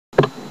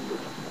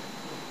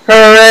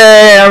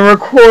Hooray, I'm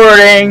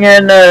recording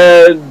in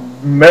the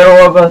middle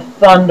of a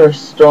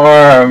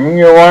thunderstorm.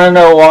 You wanna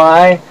know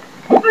why?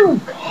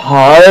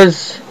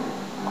 Because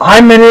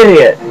I'm an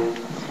idiot.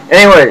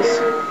 Anyways,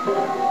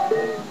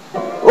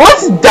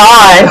 let's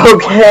die,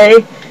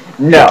 okay?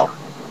 No.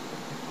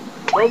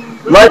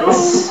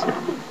 Let's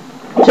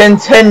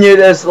continue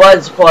this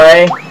Let's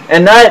Play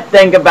and not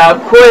think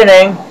about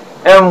quitting.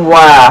 And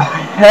wow.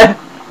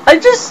 I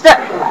just...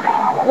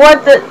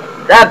 What the...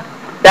 That.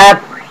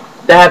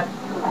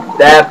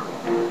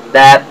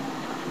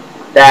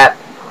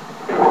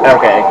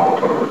 Okay.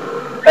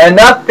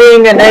 Enough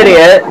being an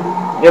idiot.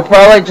 You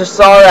probably just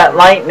saw that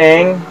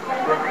lightning.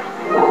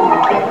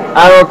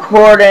 I'm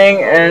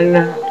recording and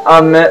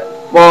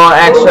well,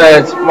 actually,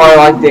 it's more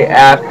like the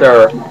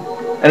after.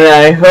 And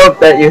I hope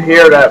that you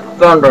hear that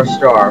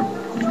thunderstorm.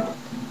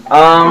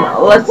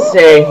 Let's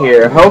see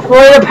here.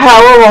 Hopefully the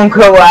power won't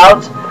go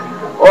out,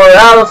 or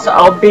else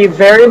I'll be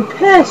very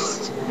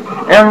pissed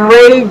and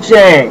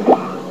raging.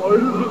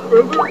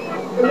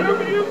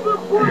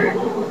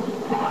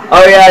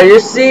 Oh yeah,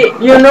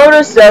 you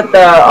notice that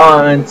the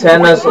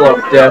antennas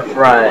look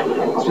different.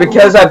 It's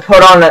because I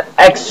put on an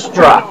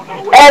extra.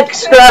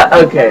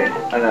 Okay,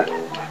 I know.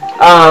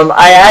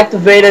 I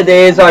activated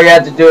these. All you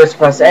have to do is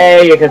press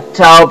A. You can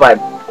tell by,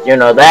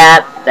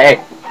 that.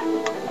 Hey.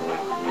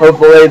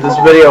 Hopefully this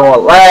video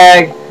won't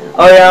lag.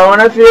 Oh yeah, I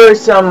want to view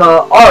some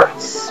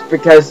arts,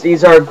 because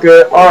these are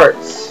good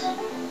arts.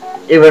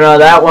 Even though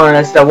that one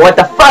is the what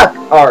the fuck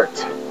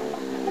art.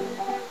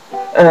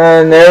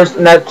 And there's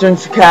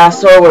Neptune's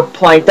castle with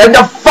plankton.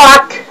 The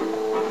fuck!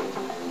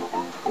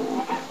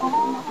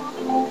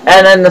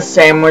 And in the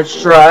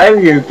sandwich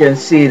drive, you can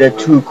see the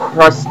two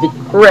crusty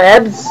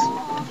crabs.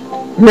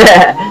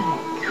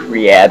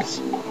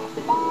 Crabs.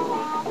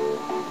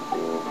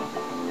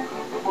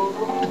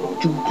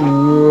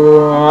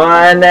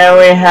 And then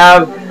we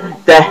have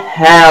the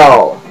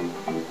hell.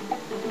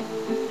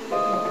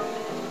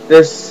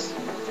 This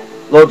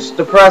looks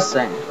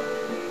depressing.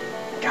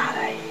 God,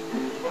 I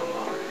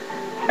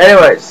hate.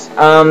 Anyways,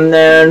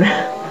 then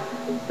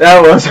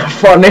that was a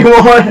funny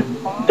one.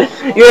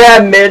 You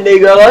have Mindy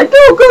go like,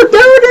 "Don't go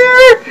down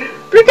there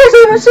because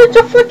I'm such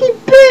a fucking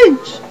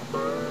bitch."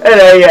 And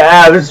then you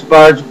have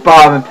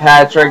Spongebob and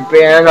Patrick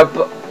being a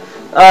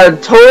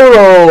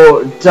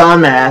total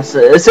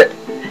dumbasses.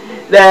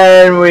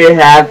 Then we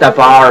have the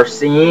bar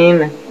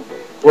scene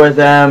with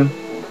them.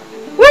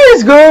 What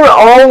is going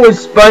on with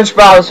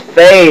SpongeBob's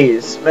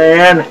face,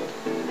 man?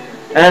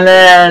 And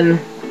then,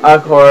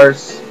 of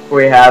course,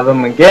 we have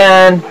him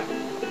again.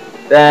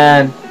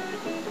 Then,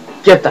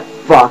 get the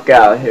fuck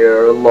out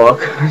here, look.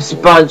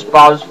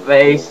 SpongeBob's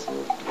face.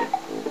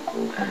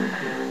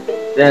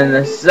 Then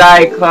the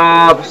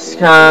Cyclops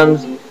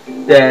comes.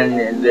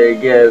 Then they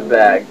give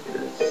back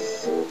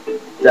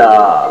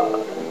the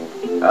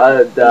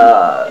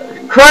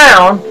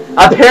crown.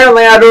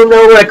 Apparently, I don't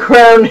know what a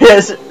crown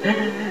is.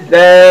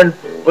 Then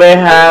we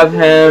have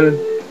him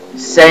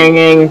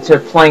singing to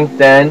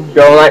Plankton,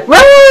 go like, la,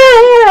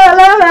 la,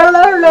 la,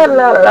 la,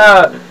 la,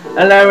 la.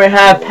 And then we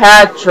have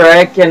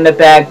Patrick in the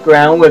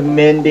background with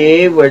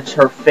Mindy, which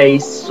her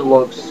face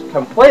looks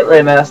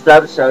completely messed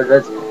up, so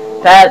that's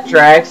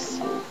Patrick's.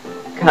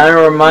 Kind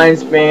of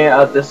reminds me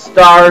of the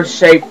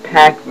star-shaped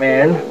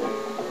Pac-Man.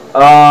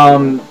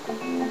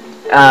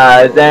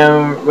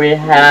 Then we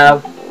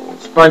have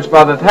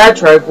SpongeBob and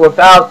Patrick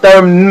without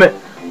their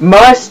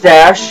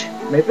mustache.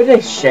 Maybe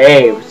they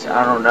shaved.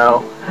 I don't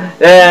know.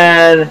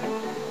 Then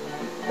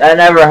that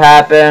never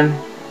happened.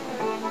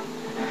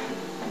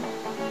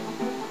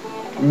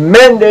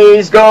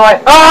 Mindy's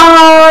going,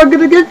 "Oh, I'm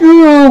gonna get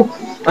you!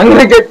 I'm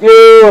gonna get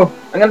you!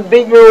 I'm gonna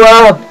beat you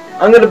up!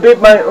 I'm gonna beat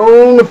my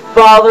own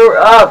father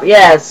up!"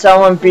 Yeah,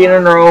 someone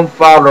beating their own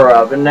father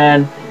up. And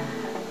then,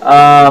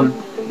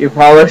 you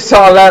probably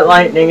saw that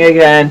lightning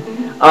again.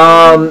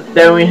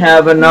 Then we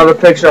have another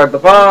picture at the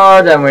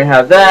bar, then we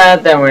have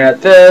that, then we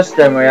have this,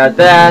 then we have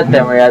that,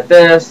 then we have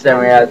this, then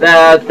we have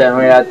that, then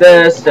we have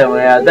this, then we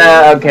have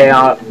that. Okay,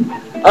 I'll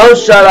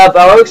shut up,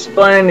 I'll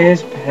explain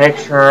these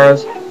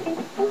pictures.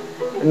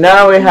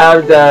 Now we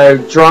have the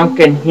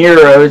drunken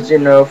heroes,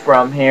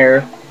 from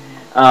here.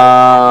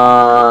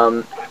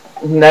 Then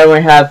we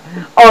have,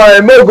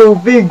 I'm a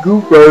goofy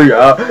goofer,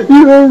 yeah,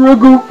 you're a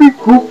goofy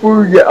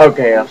goofer, yeah.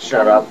 Okay, I'll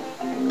shut up.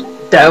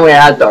 Then we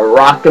had the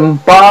rockin'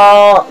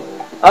 ball,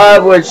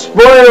 which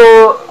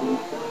spoils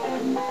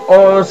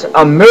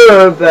a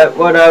move, but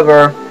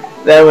whatever.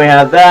 Then we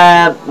have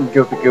that,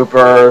 Goofy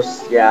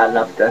Goopers, yeah,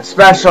 nothing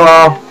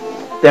special.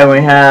 Then we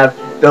have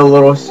the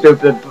little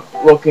stupid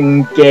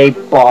looking gay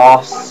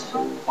boss.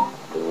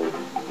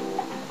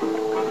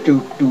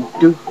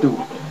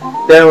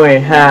 Then we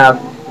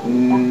have,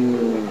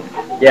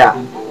 yeah.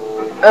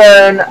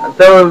 And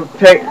the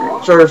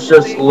pictures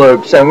just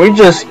loops, and we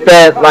just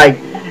spent like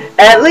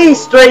at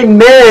least 3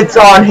 minutes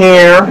on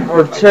here,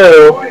 or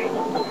 2.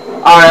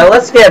 Alright,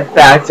 let's get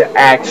back to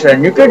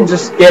action. You can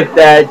just skip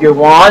that if you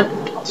want,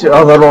 to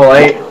a little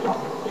late.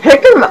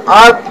 Pick him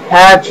up,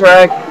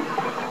 Patrick.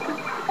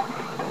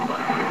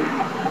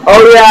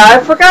 Oh yeah, I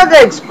forgot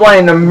to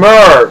explain the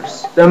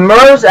MERVs. The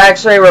MERVs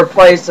actually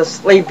replace the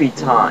sleepy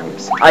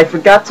times. I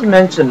forgot to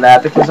mention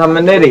that because I'm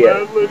an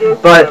idiot.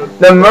 But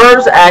the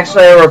MERVs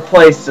actually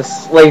replace the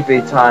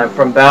sleepy time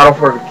from Battle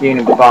for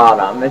Bikini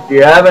Bottom, if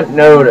you haven't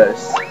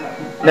noticed.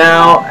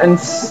 Now,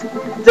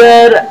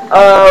 instead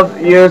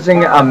of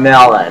using a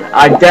melon,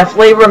 I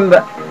definitely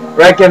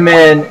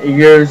recommend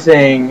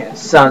using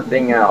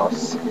something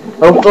else.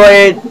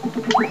 Hopefully,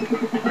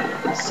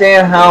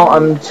 seeing how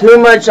I'm too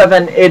much of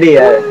an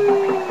idiot.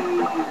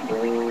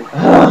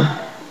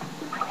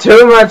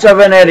 Too much of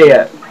an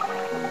idiot.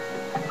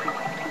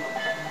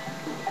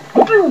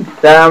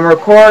 That I'm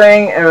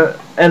recording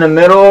in the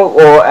middle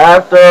or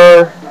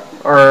after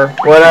or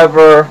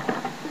whatever.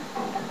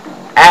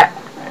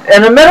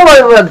 In the middle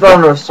of a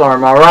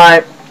thunderstorm,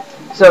 alright?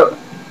 So,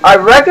 I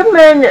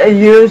recommend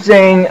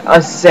using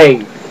a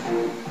safe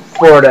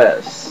for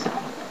this.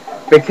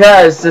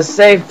 Because the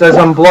safe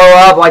doesn't blow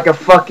up like a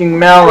fucking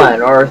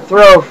melon or a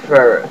throw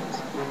fruit.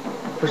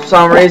 For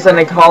some reason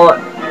they call it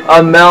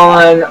a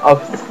melon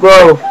of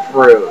throw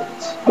fruit.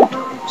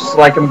 Just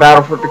like in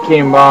Battle for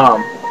Bikini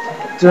Bottom.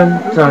 Dun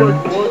dun.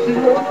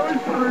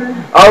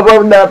 Oh,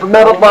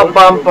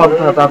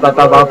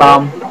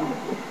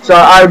 so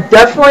I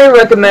definitely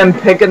recommend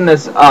picking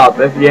this up.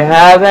 If you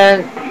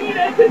haven't,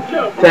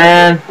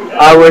 then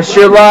I wish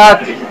you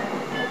luck.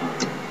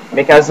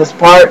 Because this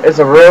part is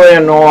really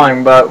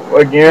annoying, but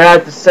when you're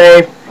at the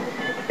safe,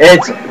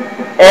 it's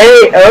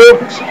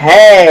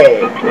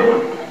A-OK.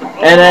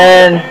 And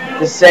then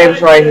the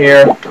safe's right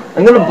here.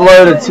 I'm gonna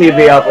blow the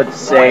TV up with the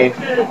safe.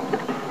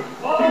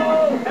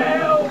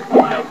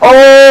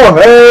 Oh,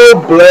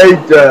 hell,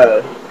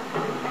 Plankton.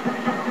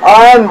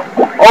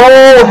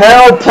 Oh,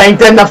 hell,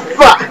 Plankton, the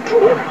fuck!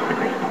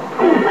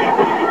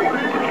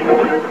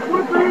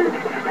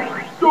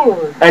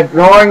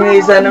 Ignoring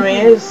these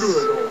enemies.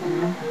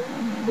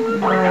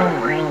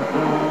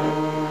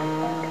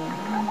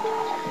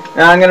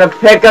 Now I'm gonna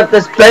pick up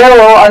this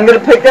barrel. I'm gonna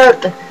pick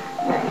up.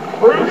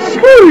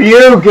 Screw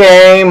you,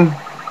 game.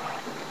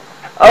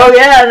 Oh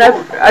yeah, and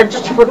I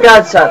just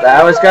forgot something.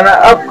 I was gonna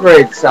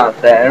upgrade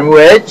something,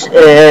 which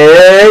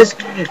is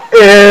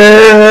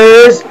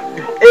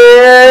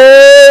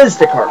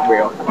the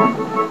cartwheel.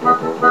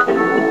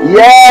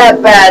 Yeah,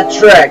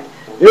 Patrick.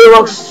 You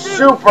look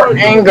super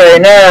angry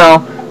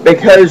now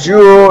because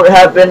you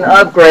have been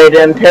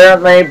upgraded. And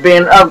apparently,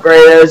 being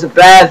upgraded is a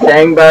bad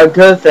thing, but a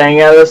good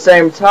thing at the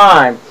same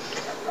time.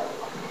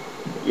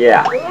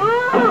 Yeah.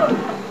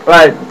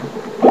 But,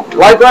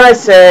 like what I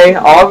say,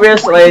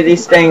 obviously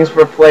these things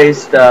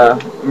replace the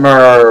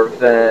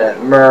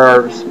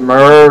pervs.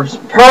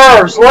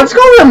 Let's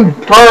call them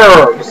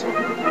pervs.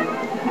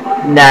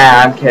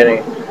 Nah, I'm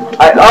kidding.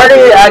 I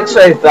already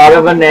actually thought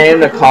of a name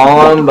to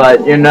call them,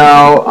 but you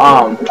know,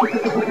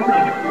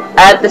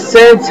 at the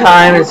same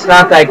time, it's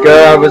not that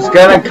good. I was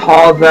gonna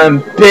call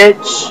them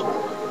bitch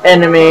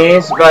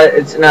enemies, but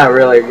it's not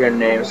really a good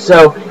name.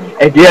 So,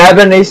 if you have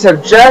any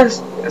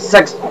suggestions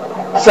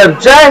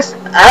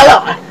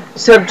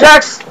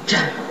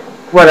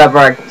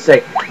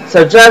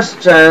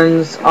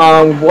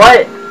on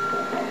what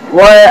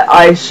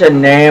I should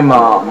name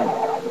them,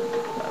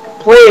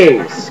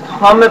 please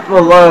comment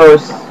below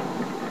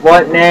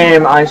what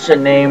name I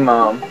should name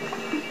them.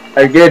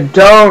 If you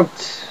don't,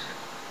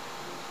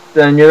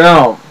 then you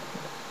don't,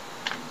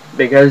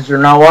 because you're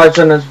not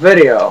watching this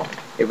video,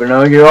 even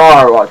though you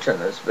are watching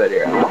this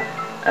video,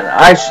 and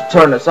I should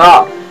turn this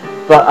off,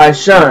 but I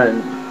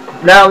shouldn't.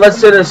 Now let's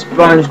do the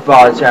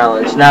Spongebob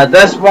challenge. Now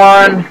this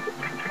one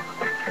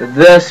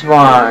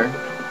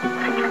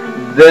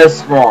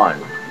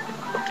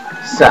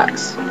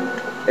sucks.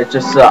 It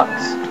just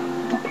sucks.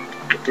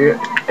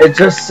 It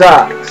just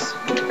sucks.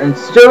 And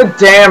it's too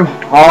damn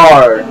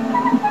hard.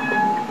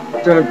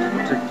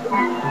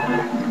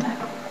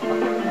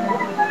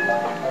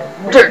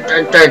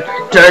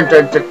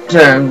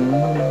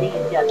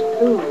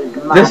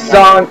 This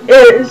song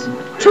is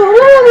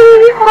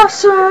totally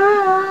awesome.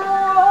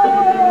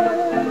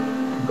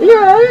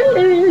 Yeah, it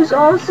is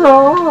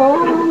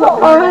awesome.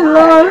 I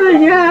love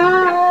it,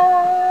 yeah.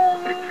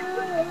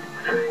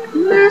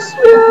 Miss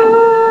you.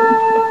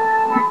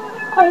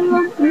 I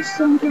love this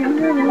song.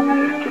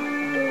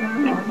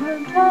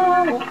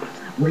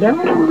 Blah,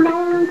 blah, blah,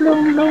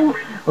 blah.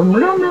 Blah,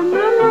 blah, blah,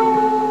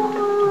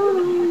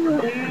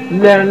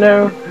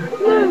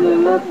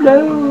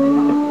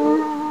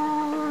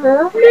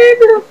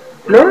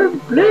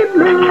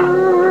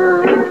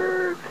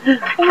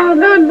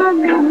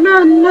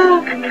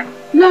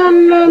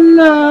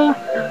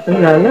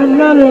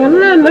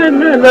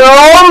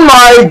 Oh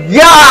my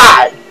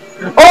god!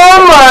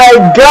 Oh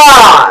my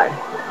god!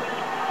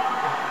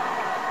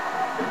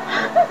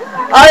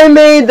 I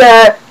made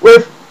that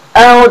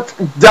without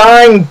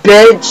dying,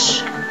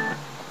 bitch.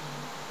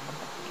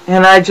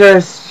 And I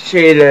just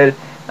cheated.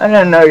 I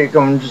didn't know you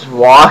can just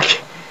walk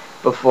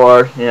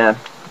before, yeah.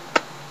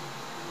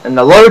 And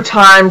the load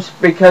times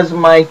because of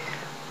my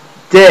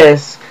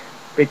disc,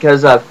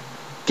 because of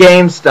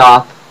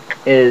GameStop,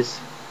 is,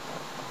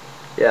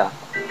 yeah.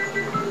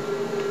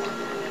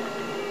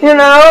 You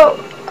know,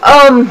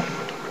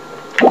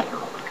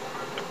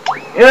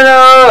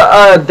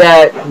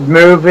 that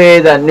movie,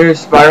 that new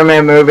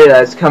Spider-Man movie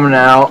that's coming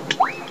out.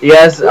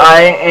 Yes,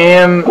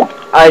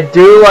 I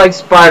do like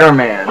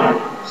Spider-Man.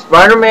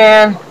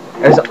 Spider-Man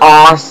is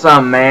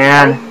awesome,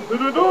 man.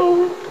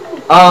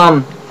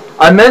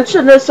 I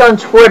mentioned this on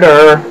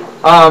Twitter,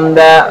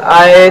 that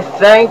I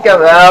think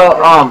about,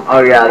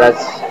 oh yeah,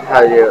 that's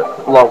how you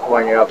look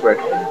when you upgrade.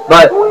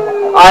 But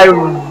I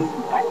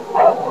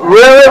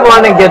really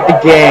want to get the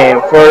game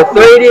for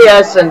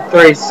 3DS and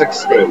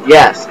 360.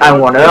 Yes, I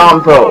want it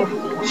on both.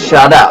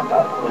 Shut up.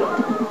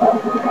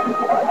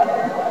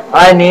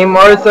 I need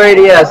more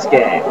 3DS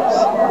games.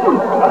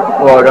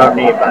 Well, don't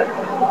need, but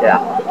yeah.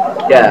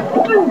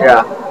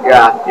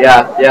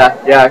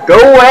 Go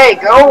away,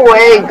 go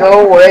away,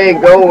 go away,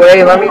 go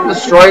away. Let me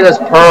destroy this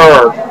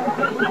perv.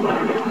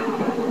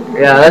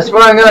 Yeah, that's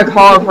what I'm gonna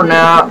call it for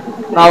now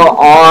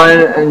on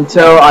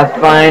until I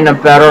find a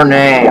better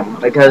name,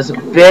 because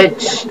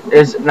bitch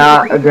is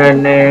not a good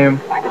name.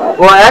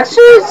 Well,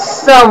 actually, it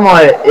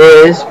somewhat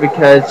is,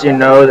 because you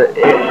know that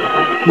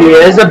he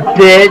is a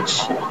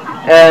bitch,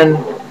 and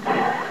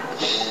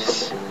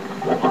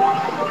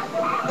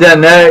the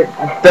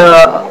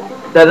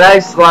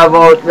next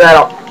level,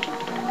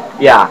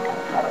 yeah,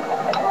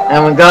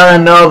 and we got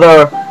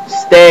another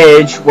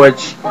stage,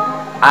 which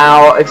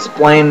I'll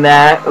explain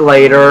that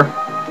later.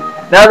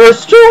 Now,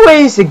 there's two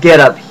ways to get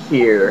up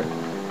here.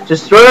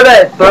 Just throw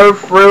that third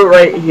fruit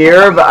right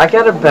here, but I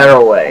got a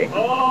better way.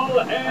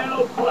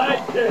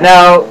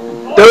 Now,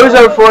 those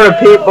are for the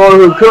people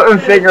who couldn't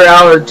figure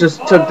out or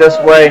just took this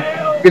way.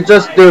 You could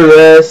just do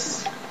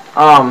this.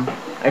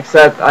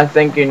 Except I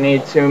think you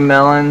need 2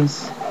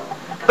 melons.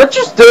 But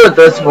just do it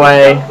this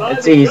way.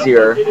 It's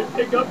easier.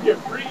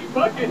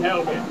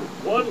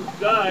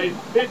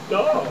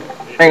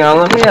 Hang on,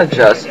 let me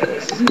adjust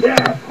this.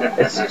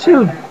 It's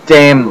too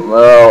damn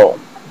low.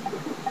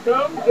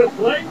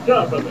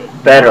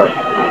 Better.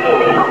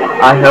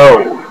 I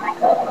hope.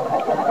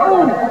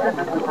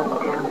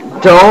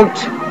 Don't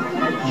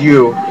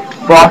you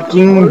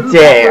fucking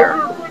dare.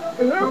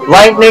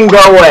 Lightning, go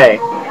away.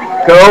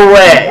 Go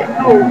away.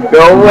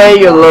 Go away,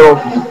 you little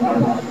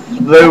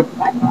loop.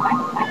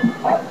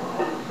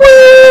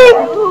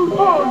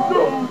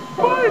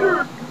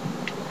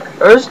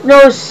 There's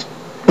no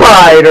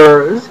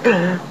spiders.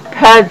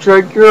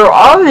 Patrick, you're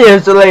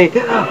obviously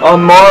a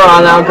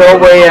moron. Now go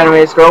away,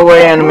 enemies. Go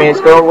away, enemies.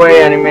 Go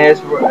away,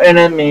 enemies.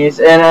 Enemies.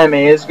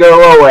 Enemies.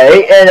 Go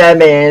away,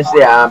 enemies.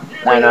 Yeah,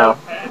 I know.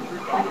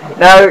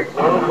 Now,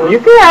 you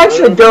can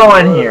actually go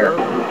in here.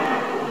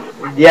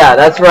 Yeah,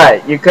 that's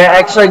right. You can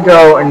actually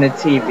go in the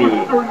TV.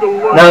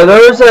 Now,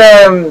 there's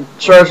a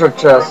treasure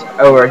chest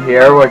over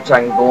here, which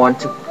I'm going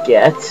to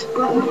get.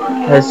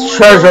 Because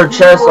treasure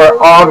chests are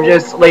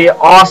obviously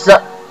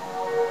awesome.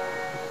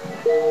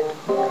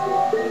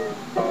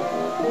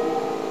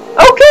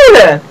 Okay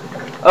then.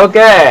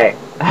 Okay.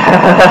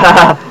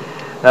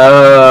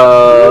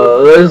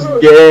 Oh, this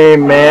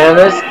game, man.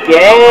 This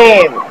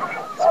game.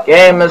 This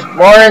game is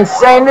more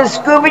insane than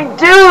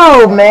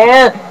Scooby-Doo,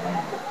 man.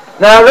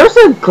 Now, there's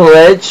a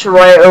glitch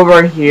right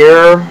over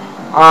here.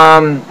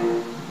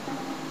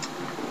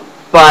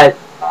 But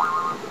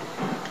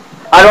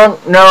I don't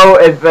know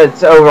if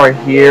it's over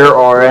here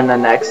or in the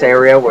next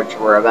area, which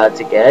we're about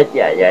to get.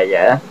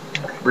 Yeah.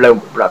 Blah,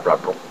 blah, blah,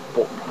 blah,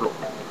 blah,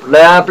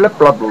 blah, blah,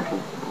 blah, blah,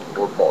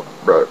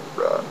 blah.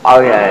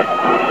 Okay.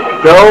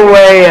 Go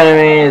away,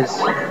 enemies.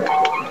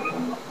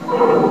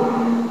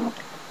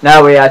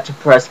 Now we have to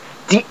press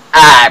the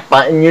I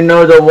button. You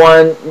know the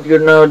one, you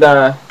know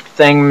the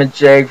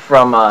thingamajig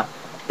from,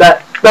 the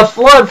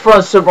flood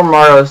from Super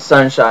Mario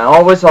Sunshine. I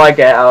always like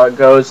it how it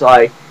goes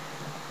like,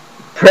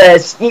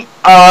 press the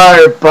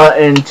R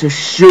button to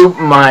shoot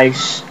my,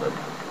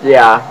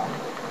 yeah.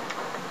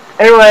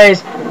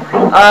 Anyways,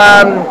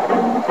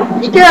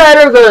 you can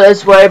either go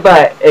this way,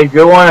 but if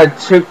you want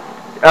to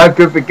a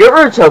Goofy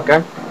Goober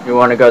token, you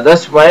want to go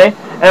this way,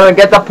 and we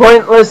get the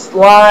pointless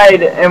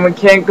slide, and we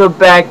can't go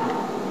back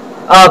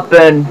up,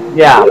 and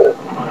yeah.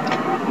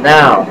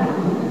 Now,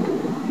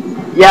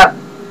 yep,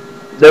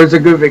 there's a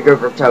Goofy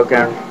Goober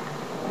token.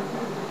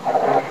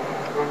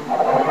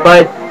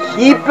 But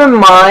keep in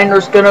mind,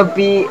 there's gonna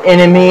be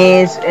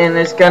enemies, and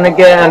it's gonna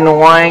get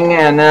annoying,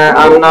 and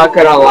I'm not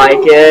gonna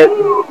like it.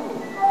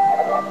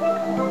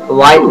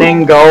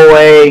 Lightning, go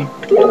away.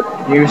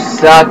 You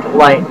suck,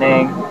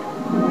 Lightning.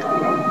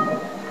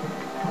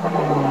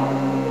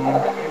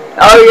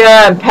 Oh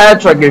yeah, and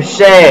Patrick, you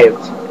shaved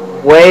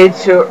way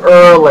too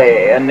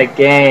early in the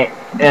game,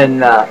 in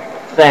the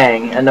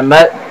thing, in the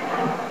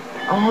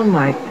oh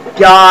my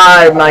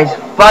god, my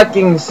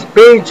fucking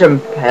speech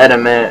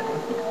impediment.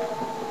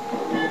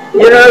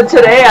 You know,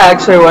 today I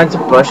actually went to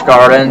Busch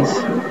Gardens,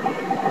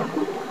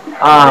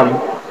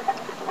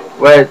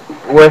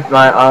 with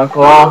my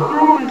uncle,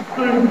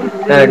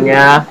 and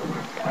yeah,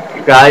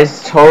 you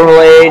guys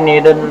totally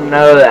need to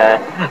know that.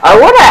 I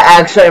would have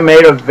actually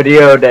made a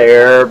video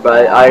there,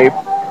 but I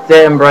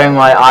didn't bring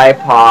my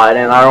iPod,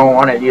 and I don't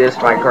want to use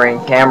my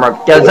green camera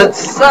because it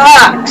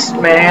sucks,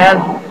 man.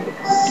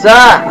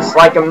 sucks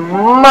like a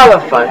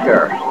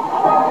motherfucker.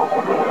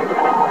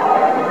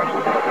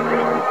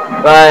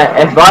 But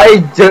if I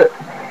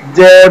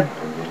did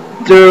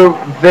do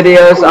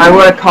videos, I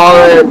would have called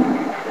it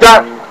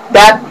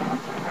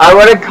I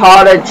would have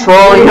called it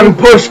trolling and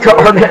push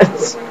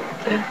cards.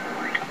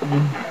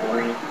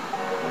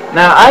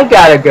 Now I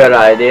got a good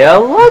idea.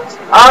 Let's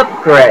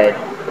upgrade.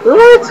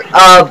 Let's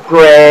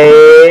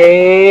upgrade.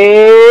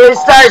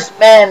 Start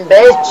spin,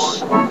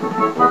 bitch.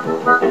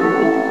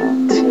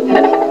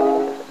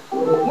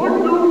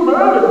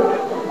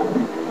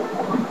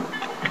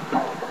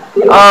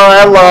 Oh,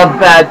 I love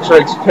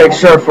Patrick's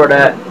picture for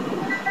that.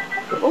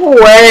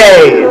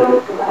 Away.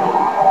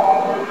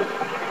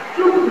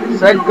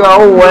 Said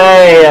go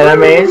away,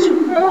 enemies.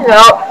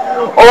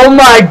 Oh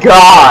my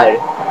god.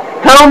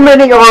 How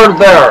many are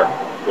there?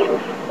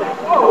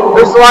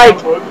 There's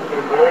like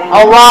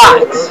a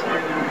lot.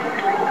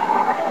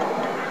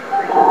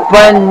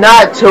 But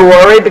not to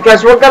worry,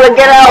 because we're gonna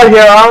get out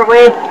here, aren't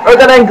we? We're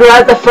gonna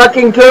grab the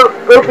fucking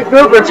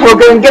Gooper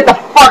token and get the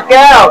fuck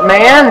out,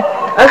 man.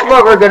 That's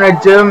what we're gonna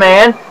do,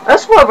 man.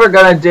 That's what we're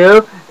gonna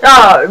do.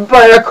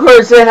 But of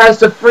course it has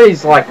to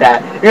freeze like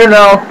that. You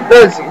know,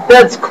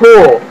 that's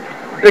cool.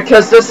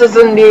 Because this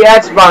isn't the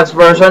Xbox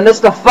version, this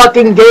is the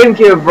fucking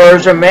GameCube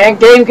version, man.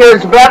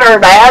 GameCube's better,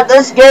 man.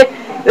 This game,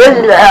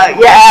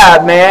 yeah,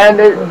 man.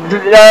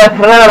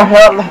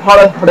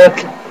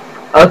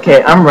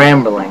 Okay, I'm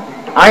rambling.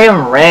 I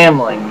am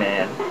rambling,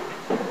 man.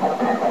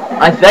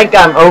 I think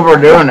I'm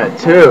overdoing it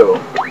too.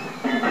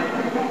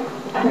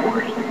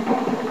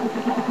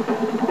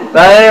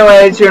 But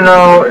anyways, you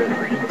know,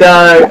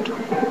 the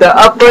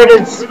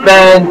upgraded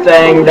spin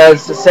thing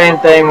does the same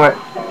thing with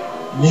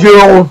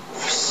you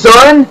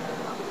son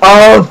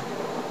of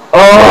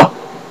a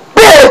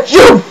bitch,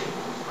 you.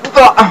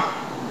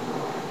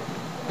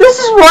 This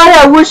is why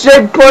I wish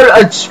they'd put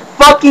a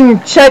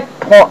fucking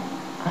checkpoint.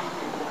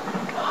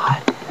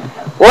 God,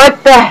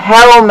 what the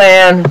hell,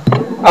 man?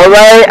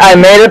 Alright, I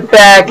made it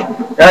back.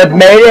 I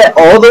made it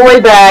all the way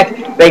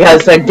back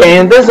because the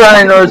game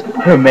designers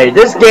who made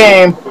this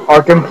game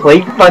are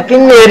complete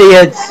fucking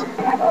idiots,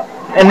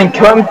 and they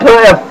couldn't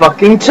put a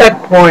fucking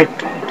checkpoint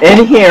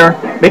in here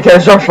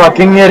because they're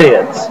fucking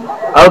idiots.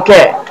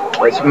 Okay,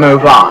 let's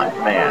move on,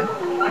 man.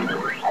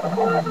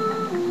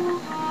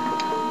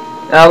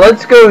 Now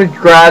let's go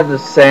grab the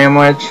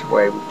sandwich.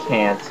 Wait, we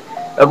can't.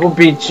 That will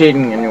be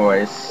cheating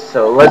anyways.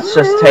 So let's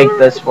just take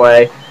this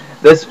way.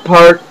 This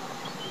part,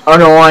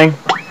 annoying.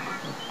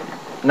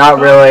 Not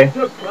really.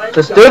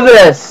 Just do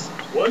this.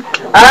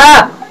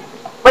 Ah!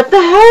 What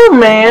the hell,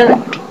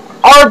 man?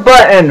 R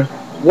button.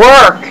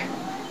 Work.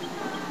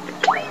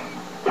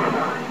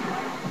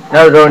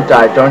 No, don't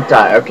die, don't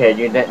die. Okay,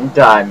 you didn't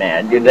die,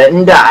 man. You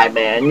didn't die,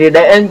 man. You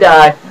didn't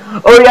die.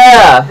 Oh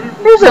yeah,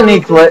 here's a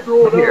neat clip.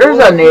 Here's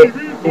a neat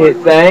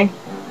thing.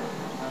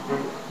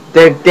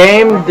 The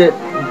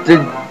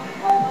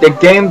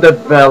game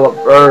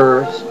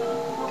developers,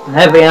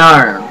 Heavy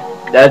Iron.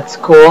 That's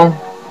cool.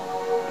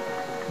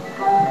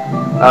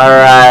 All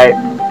right,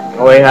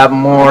 we have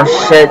more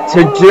shit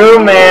to do,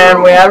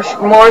 man. We have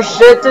more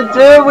shit to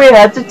do. We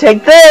have to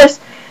take this.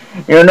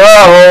 You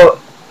know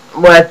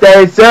what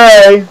they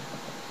say.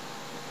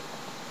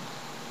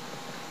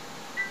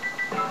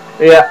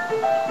 Yeah.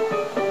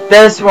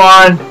 This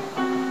one,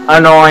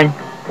 annoying.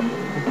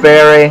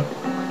 Very.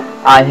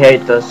 I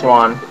hate this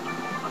one.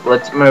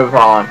 Let's move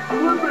on.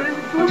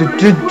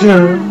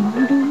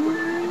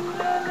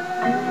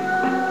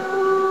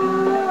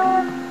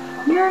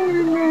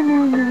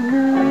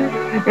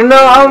 You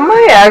know, I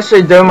might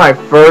actually do my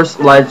first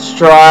Let's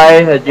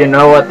Try. You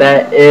know what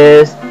that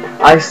is?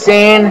 I've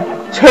seen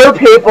 2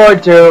 people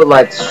do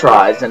Let's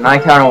Tries, and I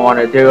kind of want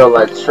to do a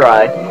Let's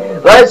Try.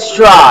 Let's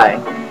try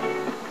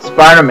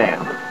Spider-Man.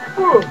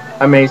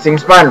 Amazing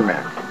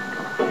Spider-Man.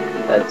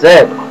 That's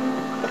it.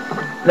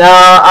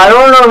 Now, I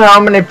don't know how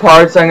many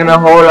parts I'm going to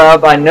hold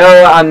up. I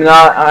know I'm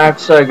not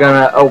actually going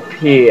to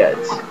OP it.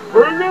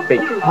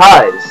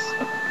 Because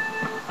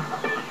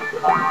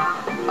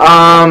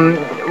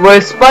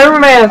with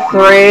Spider-Man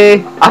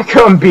 3, I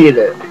couldn't beat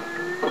it.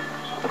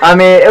 I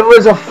mean, it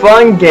was a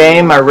fun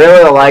game. I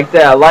really liked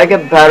it. I like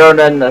it better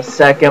than the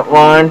second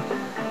one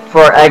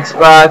for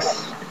Xbox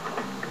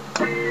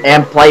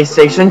and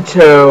PlayStation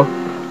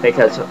 2,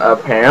 because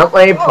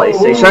apparently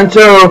PlayStation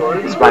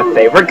 2 is my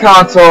favorite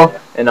console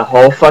in the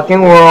whole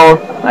fucking world.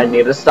 I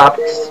need to stop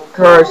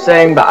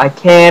cursing, but I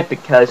can't,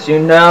 because you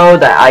know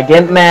that I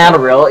get mad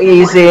real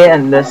easy,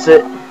 and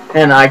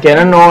I get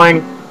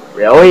annoying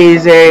real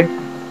easy,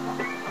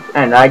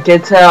 and I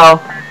can tell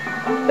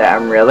that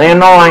I'm really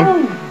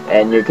annoying,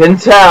 and you can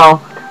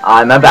tell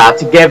I'm about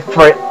to get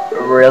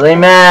really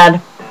mad,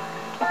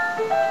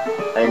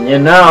 and you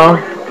know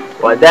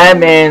what that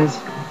means.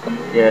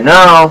 You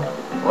know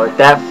what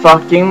that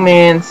fucking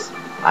means.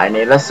 I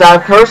need to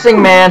stop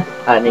cursing, man.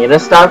 I need to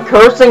stop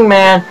cursing,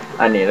 man.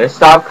 I need to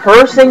stop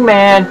cursing,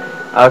 man.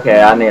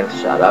 Okay, I need to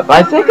shut up.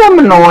 I think I'm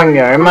annoying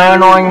you. Am I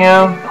annoying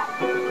you?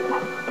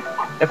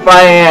 If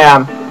I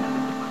am,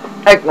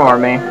 ignore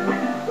me.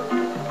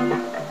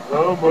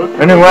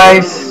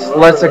 Anyways,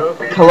 let's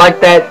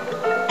collect that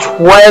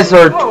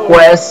Tweezer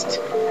twist.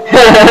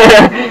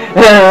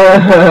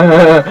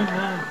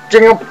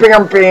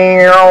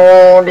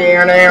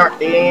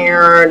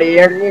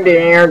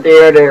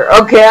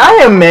 Okay,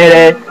 I admit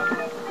it.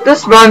 The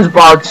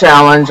Spongebob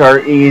challenge are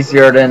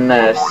easier than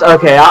this.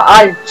 Okay,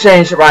 I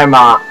changed my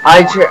mind.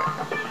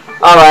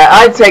 Alright,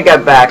 I take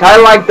it back. I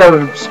like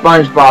the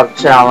Spongebob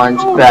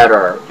challenge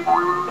better.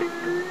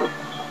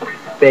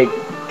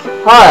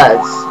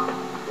 Because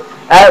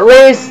at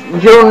least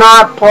you're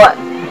not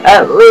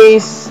at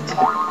least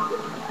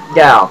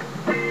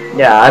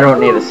yeah, I don't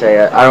need to say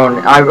it.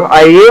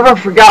 I even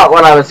forgot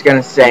what I was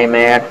gonna say,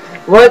 man.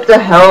 What the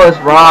hell is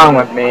wrong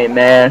with me,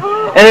 man?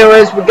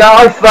 Anyways, we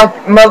got our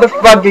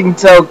motherfucking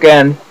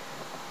token.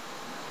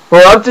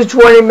 We're up to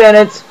 20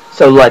 minutes,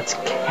 so let's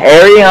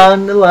carry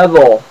on the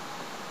level.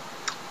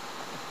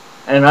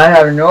 And I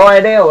have no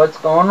idea what's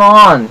going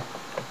on.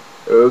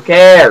 Who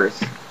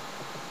cares?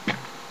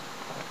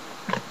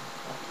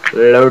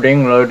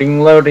 Loading.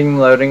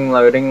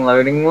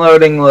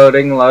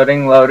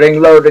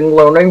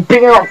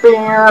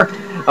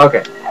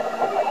 Okay.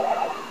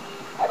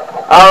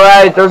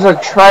 Alright, there's a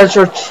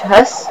treasure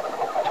chest.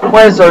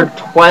 Wizard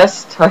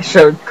twist, I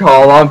should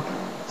call them.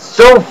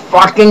 So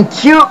fucking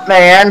cute,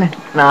 man.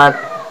 Not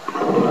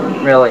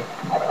really.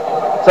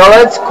 So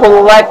let's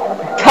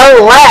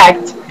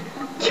collect,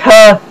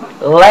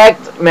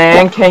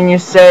 man. Can you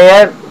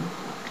say it?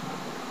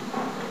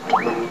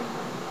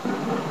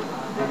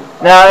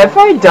 Now, if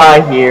I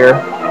die here,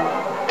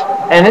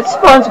 and it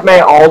spawns me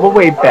all the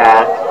way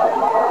back,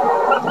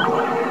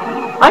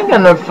 I'm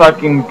gonna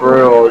fucking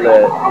brew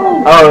it.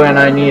 Oh, and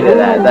I needed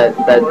that.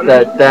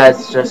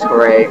 That's just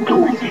great.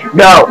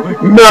 No,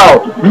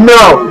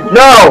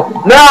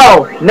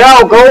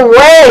 go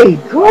away!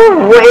 Go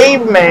away,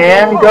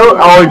 man! Go,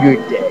 oh, you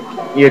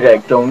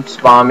dick. Don't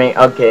spawn me.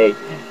 Okay,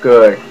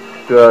 good.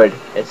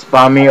 It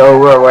spawned me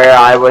over where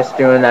I was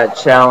doing that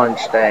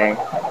challenge thing.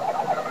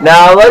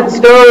 Now, let's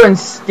go and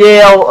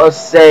scale a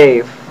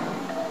save.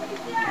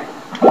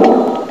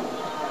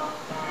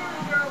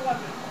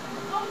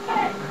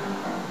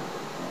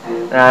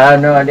 I have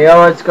no idea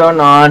what's going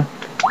on.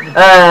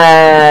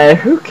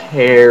 Who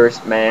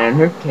cares, man?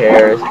 Who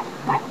cares?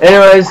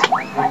 Anyways,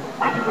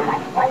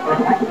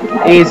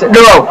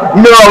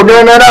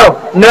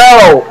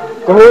 no!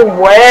 Go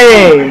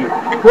away!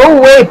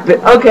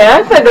 Okay,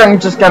 I think I'm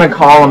just gonna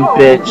call him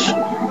bitch.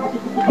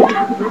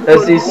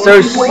 Cause he's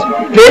so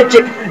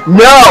bitchy.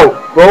 No!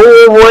 Go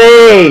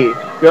away!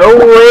 Go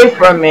away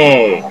from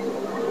me!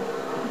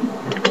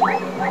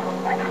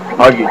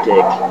 Oh, you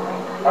dick.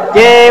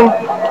 Game,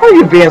 why are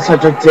you being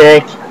such a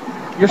dick?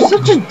 You're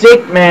such a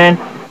dick, man.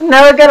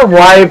 Now I gotta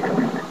wipe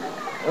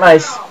my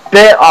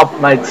spit off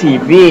my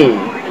TV.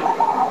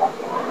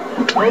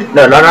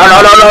 No.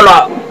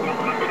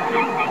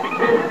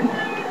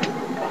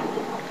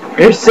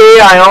 You see,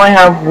 I only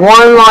have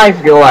one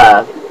life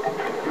left.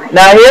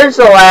 Now here's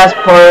the last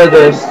part of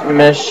this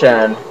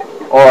mission,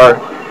 or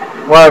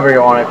whatever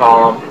you want to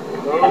call them.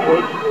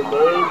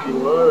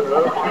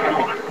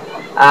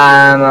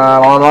 And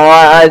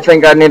I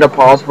think I need to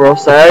pause for a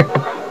sec.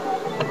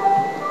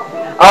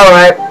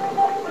 Alright.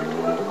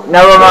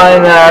 Never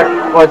mind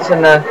that. What's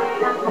in the...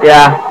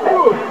 Yeah.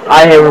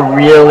 I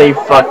really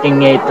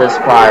fucking hate this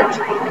part.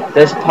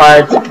 This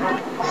part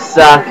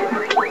sucks.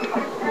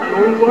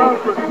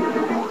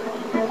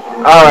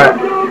 Alright.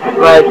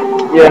 But,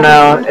 you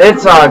know,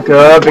 it's all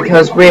good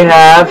because we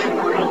have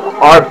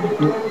our...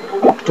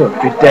 Dude,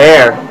 you're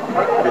there.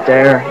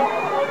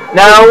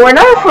 Now, when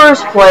I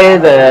first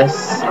played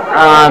this,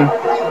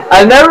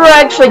 I've never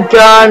actually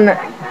gone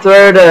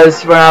through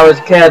this when I was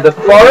a kid. The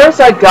farthest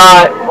I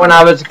got when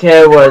I was a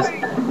kid was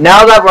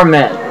Now That We're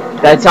Men.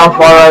 That's how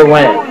far I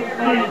went.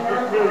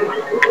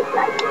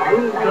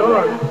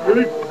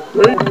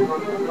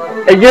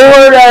 If you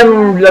heard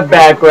in the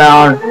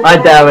background, my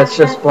dad was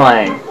just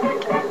playing.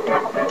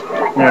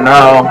 You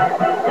know,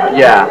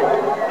 yeah.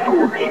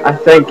 I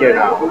think you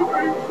know.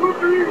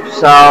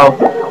 So,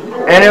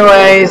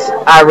 anyways,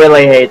 I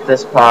really hate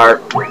this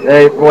part.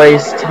 It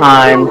wastes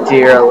time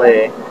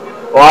dearly.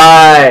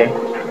 Why?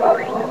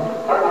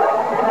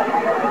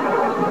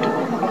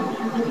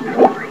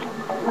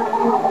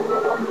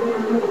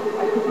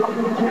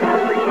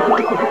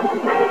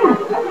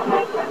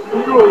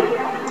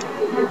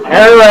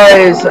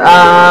 Anyways,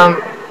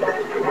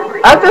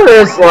 after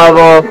this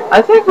level,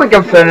 I think we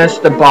can finish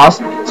the boss.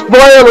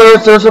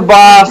 Spoilers, there's a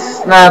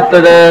boss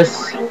after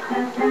this.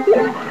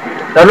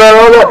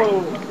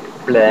 No.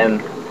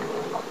 Blame.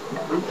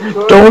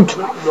 Don't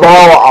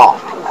fall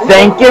off.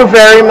 Thank you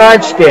very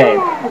much,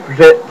 game.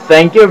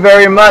 Thank you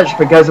very much,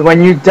 because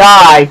when you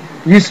die,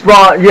 you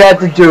spawn. You have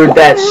to do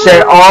that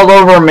shit all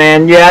over,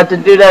 man. You have to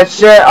do that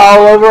shit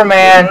all over,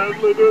 man.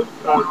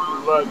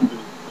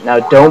 Now,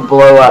 don't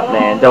blow up,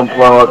 man. Don't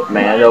blow up.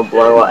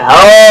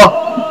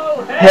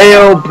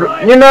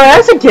 Hell, you know,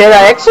 as a kid,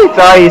 I actually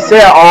thought you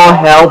said all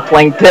hell,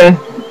 Plankton.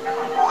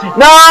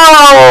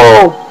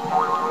 No!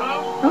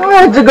 I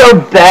have to go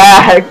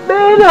back,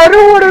 man. I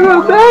don't want to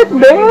go back,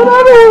 man. I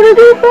don't want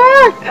to go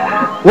back.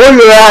 Well,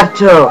 you have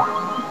to.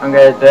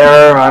 Okay,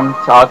 there I'm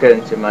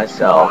talking to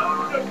myself.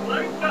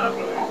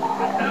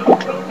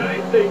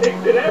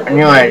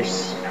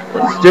 Anyways,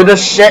 let's do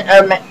this shit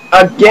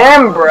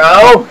again,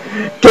 bro.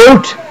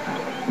 Don't.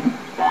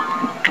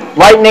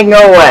 Lightning,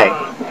 go away.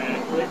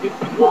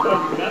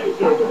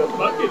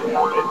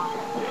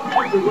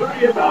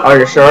 Are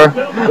you sure?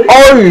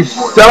 Oh, you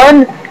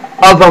son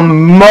of a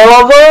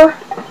mother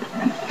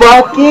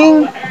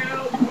fucking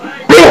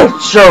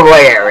bitch, you're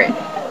wearing.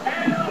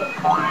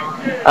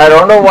 I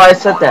don't know why I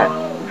said that.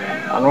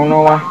 I don't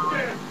know why.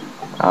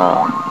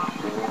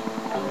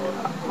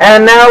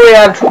 And now we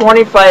have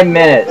 25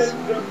 minutes.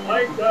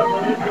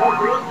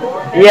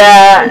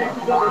 Yeah,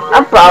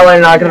 I'm probably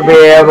not going to be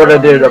able to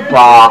do the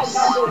boss.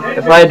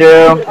 If I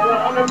do,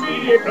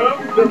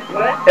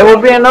 it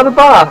will be another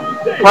boss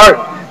part.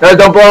 No,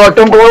 don't blow up,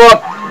 don't blow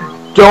up.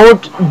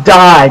 Don't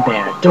die,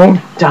 man. Don't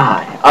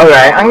die.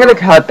 Alright, I'm going to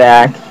cut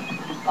back.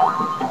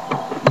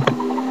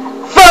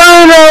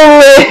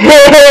 Finally!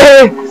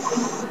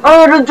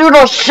 I'm going to do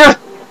the shit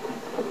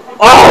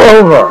all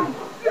over.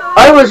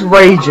 I was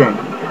raging.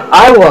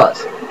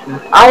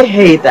 I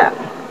hate that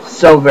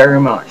so very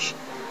much.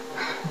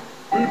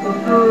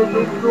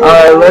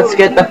 Alright, let's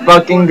get the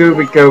fucking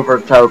Gooby Cooper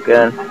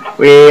token.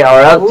 We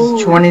are up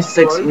to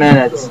 26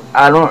 minutes.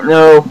 I don't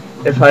know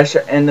if I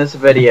should end this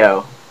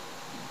video.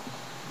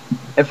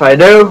 If I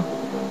do,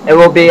 it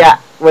will be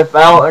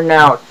without an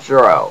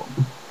outro.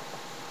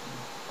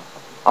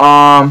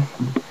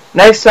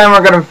 Next time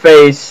we're gonna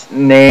face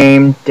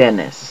Name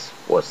Dennis.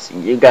 We'll see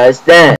you guys then.